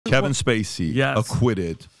Kevin Spacey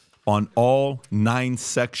acquitted on all 9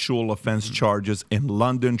 sexual offense charges in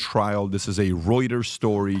London trial. This is a Reuters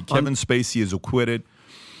story. Kevin Spacey is acquitted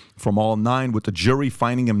from all 9, with the jury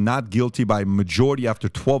finding him not guilty by majority after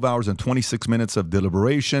 12 hours and 26 minutes of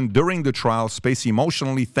deliberation. During the trial, Spacey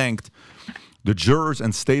emotionally thanked the jurors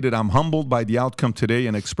and stated, "I'm humbled by the outcome today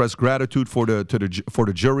and express gratitude for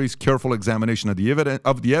the jury's careful examination of the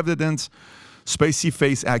evidence." Spacey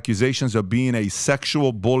faced accusations of being a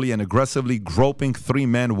sexual bully and aggressively groping 3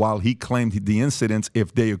 men, while he claimed the incidents,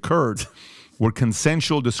 if they occurred, were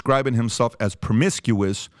consensual, describing himself as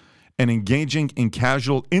promiscuous and engaging in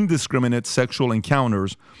casual, indiscriminate sexual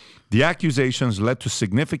encounters. The accusations led to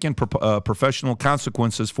significant professional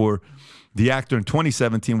consequences for the actor in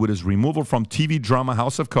 2017, with his removal from TV drama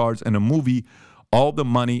House of Cards and a movie All the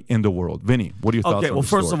Money in the World. Vinny, what are your thoughts on this? Okay, well,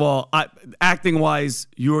 first of all, acting-wise,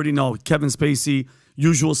 you already know Kevin Spacey,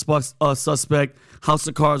 usual suspect. House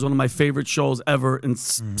of Cards, one of my favorite shows ever, and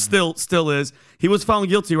still is. He was found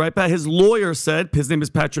guilty, right, Pat? His lawyer said, his name is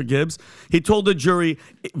Patrick Gibbs, he told the jury,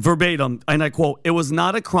 verbatim, and I quote, "It was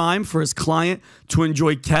not a crime for his client to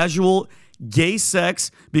enjoy casual gay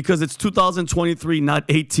sex because it's 2023, not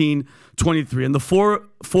 1823. And the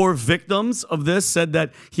four victims of this said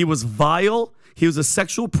that he was vile, he was a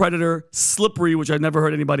sexual predator, slippery, which I've never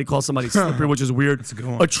heard anybody call somebody slippery, which is weird, That's a good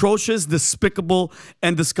one. atrocious, despicable,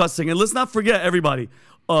 and disgusting. And let's not forget, everybody,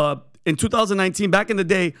 in 2019, back in the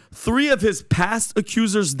day, 3 of his past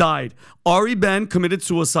accusers died. Ari Ben committed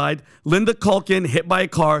suicide, Linda Culkin hit by a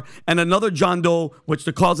car, and another John Doe, which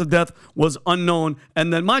the cause of death was unknown.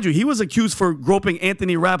 And then, mind you, he was accused for groping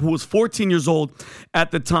Anthony Rapp, who was 14 years old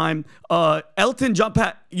at the time. Elton John,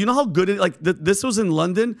 Pat, you know how good it, like, this was in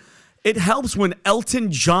London? It helps when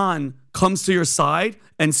Elton John comes to your side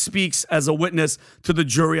and speaks as a witness to the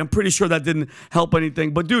jury. I'm pretty sure that didn't help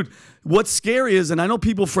anything. But, dude, what's scary is, and I know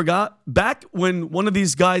people forgot, back when one of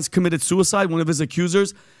these guys committed suicide, one of his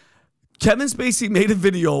accusers, Kevin Spacey made a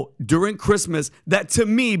video during Christmas that, to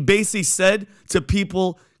me, basically said to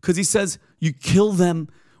people, because he says, you kill them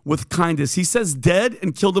with kindness. He says dead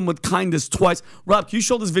and kill them with kindness twice. Rob, can you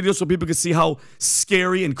show this video so people can see how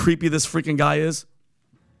scary and creepy this freaking guy is?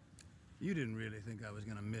 You didn't really think I was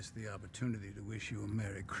going to miss the opportunity to wish you a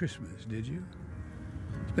Merry Christmas, did you?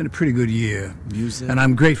 It's been a pretty good year. Music. And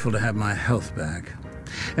I'm grateful to have my health back.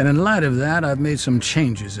 And in light of that, I've made some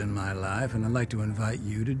changes in my life, and I'd like to invite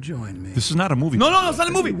you to join me. This is not a movie. No, it's not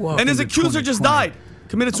a movie. And his accuser just died.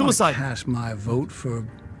 Committed suicide. I cast my vote for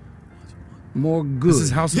more good. This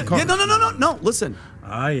is House of Cards. No, listen.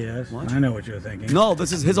 Ah, yes. Watch. I know what you're thinking. No,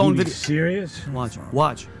 this is his own video. Serious? Watch.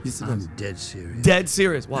 I'm dead serious. Dead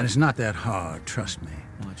serious. Watch. And it's not that hard, trust me.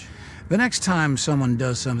 Watch. The next time someone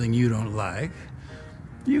does something you don't like,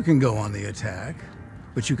 you can go on the attack,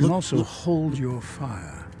 but you can also hold your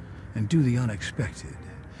fire and do the unexpected.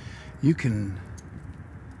 You can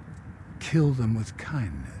kill them with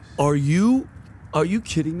kindness. Are you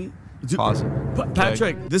kidding me? Pause it.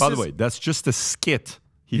 Patrick, this By is... the way, that's just a skit.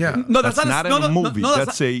 Yeah. No, that's not a movie.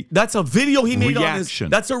 That's a video he made reaction. on his.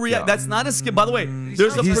 That's a reaction. That's not a skit. By the way,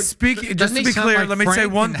 there's a. He's speaking. Just to be clear, like let me say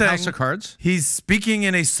Frank one in thing. House of Cards? He's speaking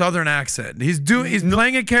in a Southern accent. He's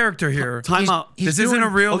playing a character here. Time out. This isn't a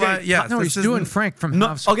real life. Yes. No, he's doing Frank from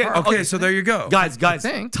House of Cards. Okay, so there you go. Guys,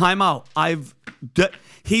 time out.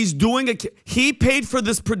 He's doing he paid for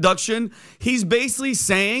this production. He's basically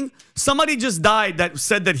saying somebody just died that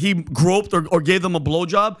said that he groped or gave them a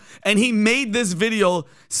blowjob, and he made this video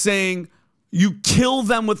saying you kill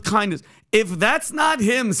them with kindness. If that's not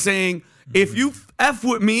him saying, if you F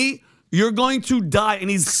with me, you're going to die, and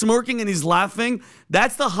he's smirking and he's laughing,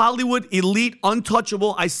 that's the Hollywood elite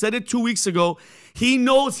untouchable. I said it 2 weeks ago. He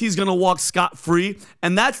knows he's going to walk scot-free,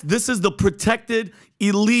 and this is the protected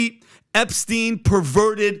elite Epstein,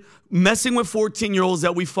 perverted, messing with 14-year-olds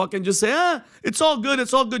that we fucking just say, it's all good,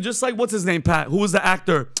 just like, what's his name, Pat? Who was the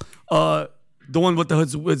actor? The one with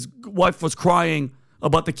his wife was crying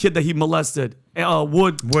about the kid that he molested.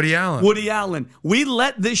 Woody Allen. Woody Allen. We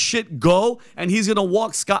let this shit go, and he's going to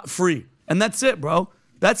walk scot-free. And that's it, bro.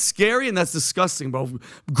 That's scary, and that's disgusting, bro.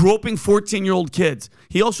 Groping 14-year-old kids.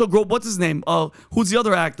 He also groped, what's his name? Who's the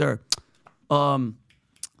other actor?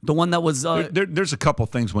 The one that was... there's a couple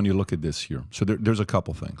things when you look at this here. So there's a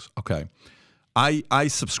couple things, okay? I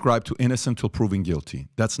subscribe to innocent till proven guilty.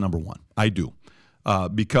 That's number one. I do.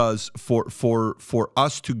 Because for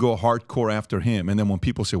us to go hardcore after him, and then when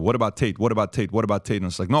people say, what about Tate? What about Tate? What about Tate? And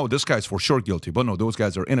it's like, no, this guy's for sure guilty. But no, those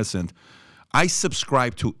guys are innocent. I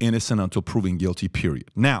subscribe to innocent until proven guilty, period.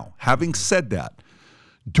 Now, having said that,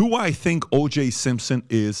 do I think O.J. Simpson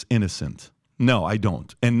is innocent? No, I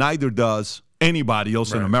don't. And neither does anybody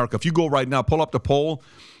else in America. If you go right now, pull up the poll,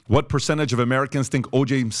 what percentage of Americans think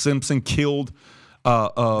O.J. Simpson killed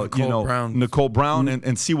Nicole Brown,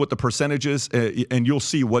 and see what the percentage is, and you'll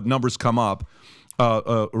see what numbers come up.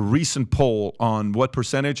 A recent poll on what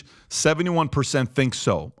percentage? 71% think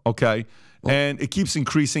so, okay? And it keeps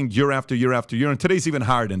increasing year after year after year. And today's even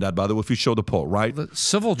higher than that, by the way, if you show the poll, right? The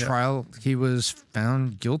civil trial, he was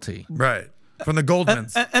found guilty. Right. From the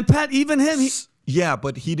Goldmans. And Pat, even him... Yeah,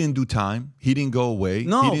 but he didn't do time. He didn't go away.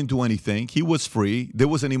 No. He didn't do anything. He was free. There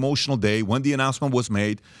was an emotional day when the announcement was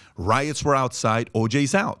made. Riots were outside.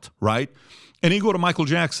 OJ's out, right? And you go to Michael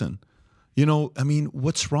Jackson. You know, I mean,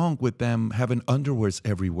 what's wrong with them having underwears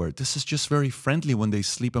everywhere? This is just very friendly when they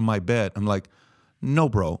sleep in my bed. I'm like, no,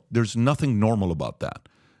 bro, there's nothing normal about that.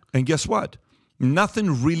 And guess what?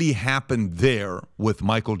 Nothing really happened there with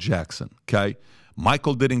Michael Jackson, okay?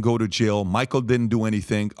 Michael didn't go to jail. Michael didn't do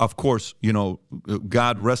anything. Of course, you know,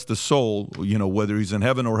 God rest his soul, you know, whether he's in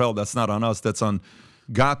heaven or hell, that's not on us. That's on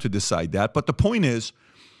God to decide that. But the point is,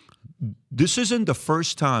 this isn't the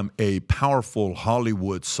first time a powerful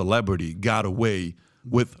Hollywood celebrity got away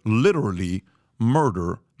with literally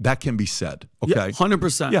murder. That can be said, okay? Yeah,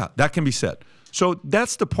 100%. Yeah, that can be said. So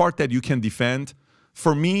that's the part that you can defend.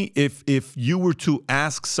 For me, if you were to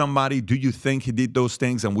ask somebody, do you think he did those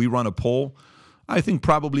things, and we run a poll, I think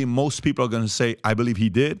probably most people are going to say, I believe he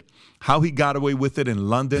did. How he got away with it in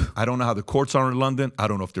London, I don't know how the courts are in London. I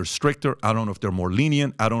don't know if they're stricter. I don't know if they're more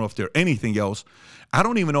lenient. I don't know if they're anything else. I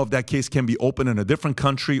don't even know if that case can be open in a different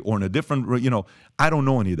country or in a different, you know, I don't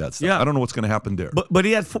know any of that stuff. Yeah. I don't know what's going to happen there. But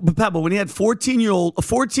he had, Pat, but when he had a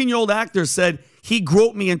 14-year-old actor said he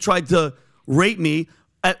groped me and tried to rape me.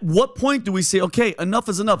 At what point do we say, okay, enough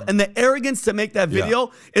is enough? And the arrogance to make that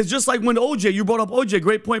video is just like when OJ, you brought up OJ,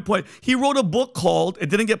 great point. He wrote a book called,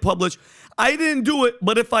 it didn't get published, I didn't do it,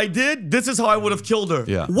 but if I did, this is how I would have killed her.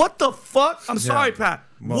 Yeah. What the fuck? I'm sorry, Pat.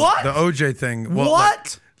 Well, what? The OJ thing. Well,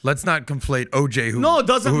 what? Let's not conflate OJ, No, it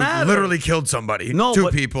doesn't who matter. literally killed somebody, No, two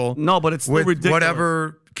but- people. no, but it's still with ridiculous.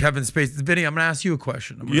 whatever Kevin Spacey. Vinnie, I'm going to ask you a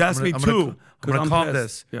question. You asked me too. I'm going to calm pissed.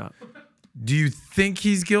 this. Yeah. Do you think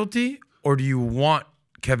he's guilty, or do you want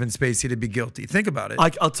Kevin Spacey to be guilty? Think about it.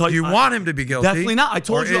 I'll tell you. Do you want him to be guilty? Definitely not. I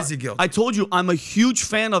told you. Or is he guilty? I told you I'm a huge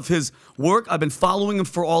fan of his work. I've been following him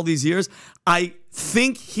for all these years. I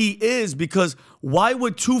think he is, because why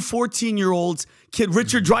would two 14-year-olds,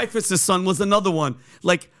 Richard Dreyfuss' son was another one.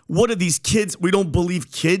 Like, what are these kids? We don't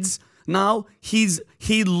believe kids now. He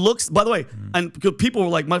looks, by the way, and people were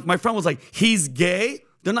like, my friend was like, he's gay.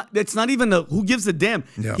 They're not, it's not even who gives a damn.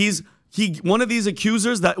 Yeah. One of these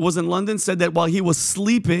accusers that was in London said that while he was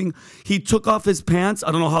sleeping, he took off his pants.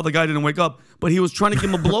 I don't know how the guy didn't wake up, but he was trying to give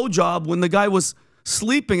him a blowjob when the guy was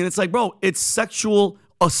sleeping. And it's like, bro, it's sexual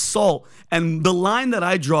assault. And the line that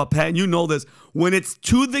I draw, Pat, and you know this, when it's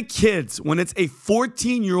to the kids, when it's a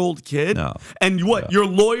 14-year-old kid, and what, your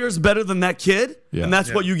lawyer's better than that kid, and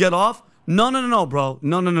that's what you get off? No, bro.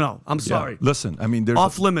 No. I'm sorry. Listen, I mean, there's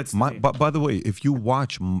off limits. By the way, if you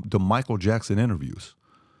watch the Michael Jackson interviews,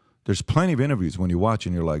 there's plenty of interviews when you watch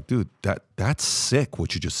and you're like, dude, that's sick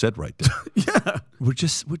what you just said right there. Yeah. We're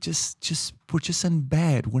just in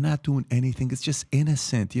bed. We're not doing anything. It's just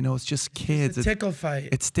innocent, you know. It's just kids. It's a tickle fight.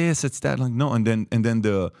 It's this. It's that. Like no, and then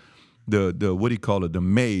the what do you call it? The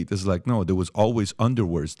maid is like, no, there was always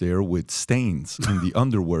underwears there with stains in the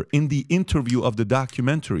underwear in the interview of the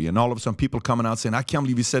documentary, and all of a sudden people coming out saying, I can't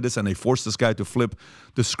believe he said this, and they forced this guy to flip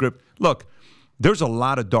the script. Look. There's a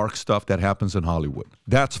lot of dark stuff that happens in Hollywood.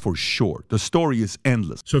 That's for sure. The story is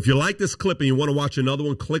endless. So if you like this clip and you want to watch another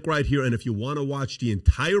one, click right here. And if you want to watch the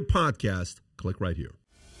entire podcast, click right here.